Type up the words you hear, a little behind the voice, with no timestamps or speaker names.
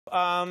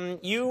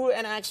You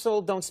and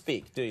Axl don't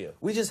speak, do you?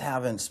 We just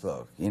haven't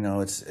spoke. You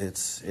know,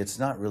 it's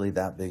not really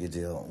that big a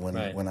deal.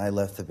 When I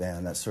left the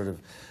band, that sort of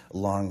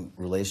long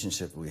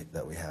relationship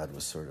that we had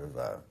was sort of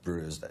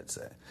bruised, I'd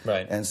say.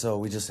 Right. And so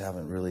we just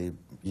haven't really,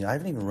 you know, I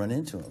haven't even run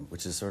into him,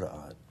 which is sort of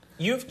odd.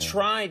 You've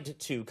tried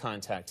to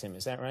contact him,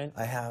 is that right?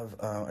 I have.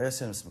 I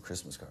sent him some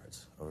Christmas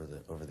cards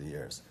over the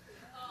years.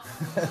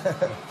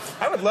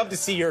 I would love to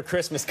see your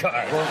Christmas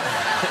card. Well,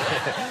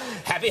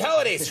 Happy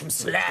holidays from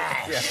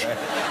Slash. Yeah,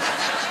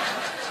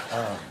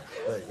 right.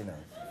 But you know.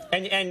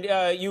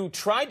 And you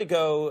tried to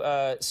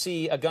go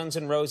see a Guns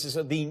N' Roses,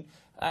 the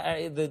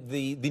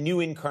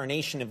new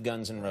incarnation of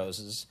Guns N'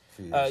 Roses.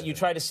 You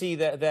tried to see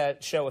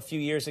that show a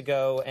few years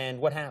ago, and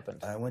what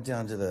happened? I went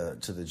down to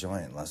the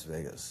Joint in Las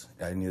Vegas.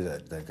 I knew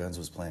that Guns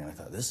was playing. I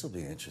thought this will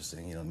be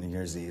interesting. You know, New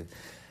Year's Eve.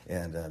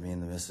 And me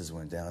and the missus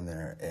went down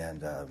there,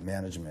 and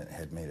management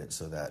had made it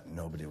so that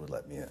nobody would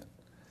let me in.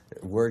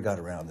 Word got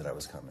around that I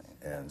was coming,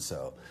 and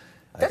so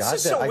that's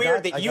just so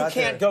weird that you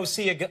can't go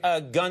see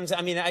a Guns.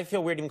 I mean, I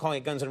feel weird even calling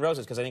it Guns N'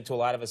 Roses because I think to a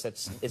lot of us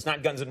it's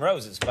not Guns N'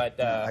 Roses.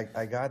 But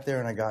I got there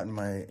and I got in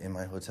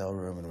my hotel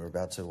room, and we were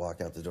about to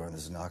walk out the door, and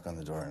there's a knock on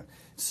the door, and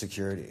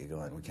security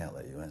going, "We can't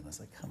let you in." I was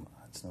like, "Come on,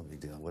 it's no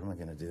big deal. What am I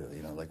going to do?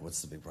 You know, like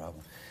what's the big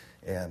problem?"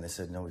 And they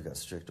said, "No, we've got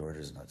strict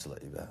orders not to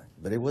let you back."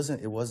 But it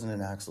wasn't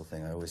an Axl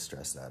thing. I always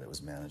stress that. It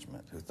was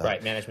management who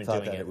thought,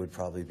 thought that it would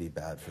probably be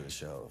bad for the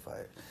show if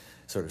I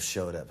sort of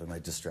showed up. It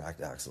might distract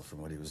Axl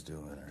from what he was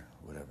doing or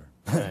whatever.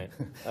 Right.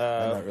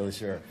 I'm not really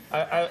sure.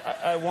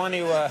 I want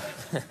to,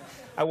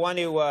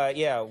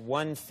 yeah,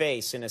 one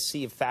face in a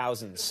sea of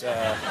thousands.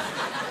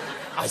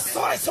 I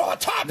thought I saw a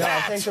top hat! No,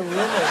 I think the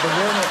rumor...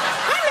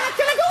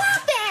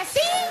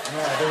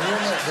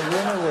 Yeah, the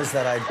rumor was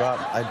that I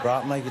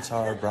brought my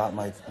guitar, brought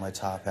my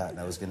top hat, and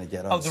I was going to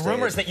get on stage. The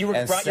rumor is that you were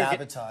and brought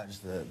sabotage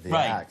the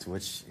act,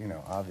 which, you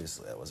know,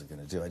 obviously I wasn't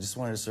going to do. I just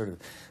wanted to sort of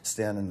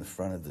stand in the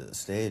front of the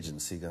stage and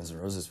see Guns N'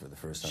 Roses for the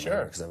first time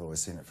ever, because I've always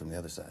seen it from the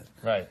other side.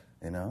 Right.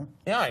 You know?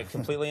 Yeah, I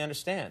completely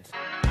understand.